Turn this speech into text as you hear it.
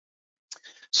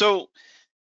So,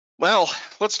 well,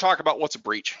 let's talk about what's a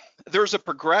breach. There's a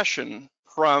progression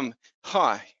from,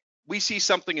 we see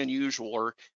something unusual,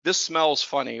 or this smells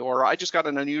funny, or I just got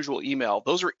an unusual email.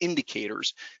 Those are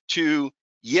indicators to,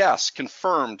 yes,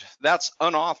 confirmed, that's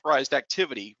unauthorized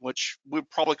activity, which we'd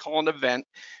probably call an event,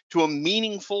 to a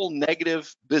meaningful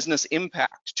negative business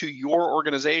impact to your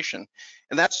organization.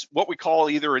 And that's what we call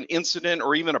either an incident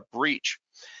or even a breach.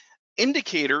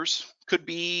 Indicators could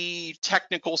be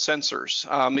technical sensors.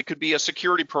 It could be a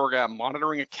security program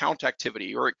monitoring account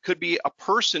activity, or it could be a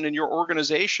person in your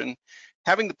organization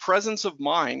having the presence of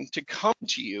mind to come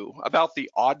to you about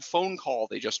the odd phone call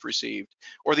they just received,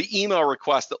 or the email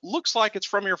request that looks like it's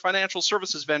from your financial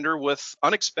services vendor with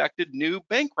unexpected new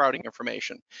bank routing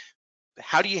information.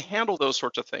 How do you handle those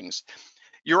sorts of things?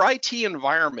 Your IT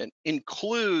environment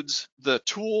includes the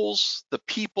tools, the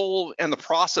people, and the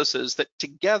processes that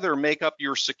together make up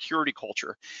your security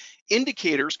culture.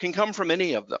 Indicators can come from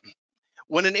any of them.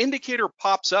 When an indicator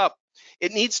pops up,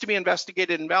 it needs to be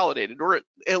investigated and validated, or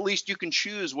at least you can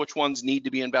choose which ones need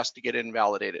to be investigated and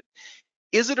validated.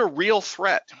 Is it a real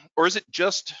threat, or is it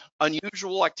just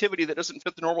unusual activity that doesn't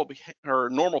fit the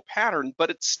normal pattern, but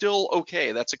it's still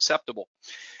okay, that's acceptable?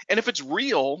 And if it's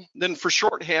real, then for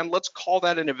shorthand, let's call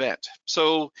that an event.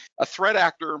 So a threat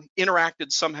actor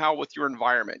interacted somehow with your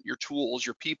environment, your tools,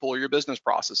 your people, or your business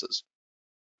processes.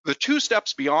 The two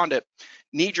steps beyond it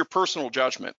need your personal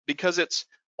judgment, because it's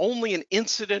only an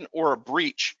incident or a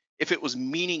breach if it was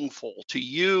meaningful to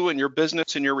you and your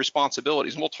business and your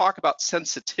responsibilities. And we'll talk about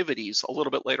sensitivities a little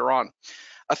bit later on.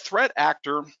 A threat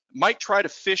actor might try to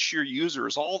phish your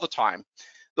users all the time.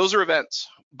 Those are events.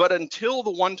 But until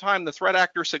the one time the threat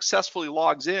actor successfully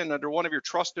logs in under one of your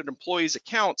trusted employees'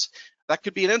 accounts, that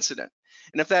could be an incident.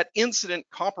 And if that incident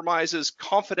compromises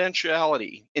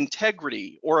confidentiality,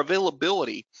 integrity, or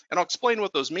availability, and I'll explain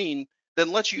what those mean,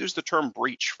 then let's use the term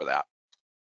breach for that.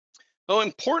 So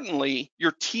importantly,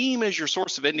 your team is your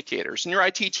source of indicators, and your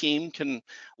IT team can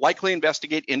likely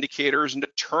investigate indicators and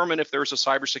determine if there's a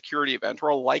cybersecurity event or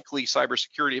a likely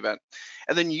cybersecurity event.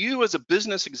 And then you as a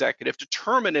business executive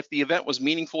determine if the event was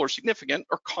meaningful or significant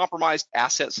or compromised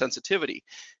asset sensitivity.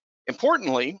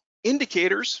 Importantly,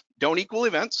 indicators don't equal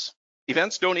events.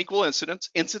 Events don't equal incidents.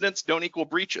 Incidents don't equal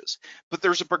breaches. But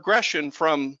there's a progression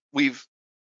from we've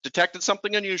detected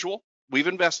something unusual, we've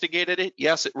investigated it.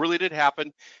 Yes, it really did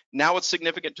happen. Now it's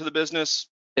significant to the business.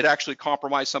 It actually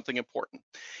compromised something important.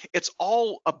 It's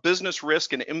all a business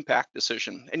risk and impact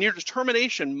decision, and your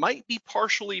determination might be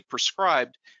partially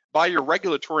prescribed by your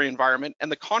regulatory environment and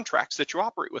the contracts that you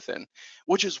operate within,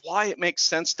 which is why it makes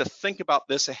sense to think about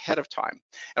this ahead of time.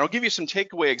 And I'll give you some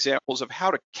takeaway examples of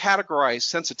how to categorize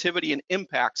sensitivity and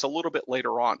impacts a little bit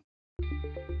later on.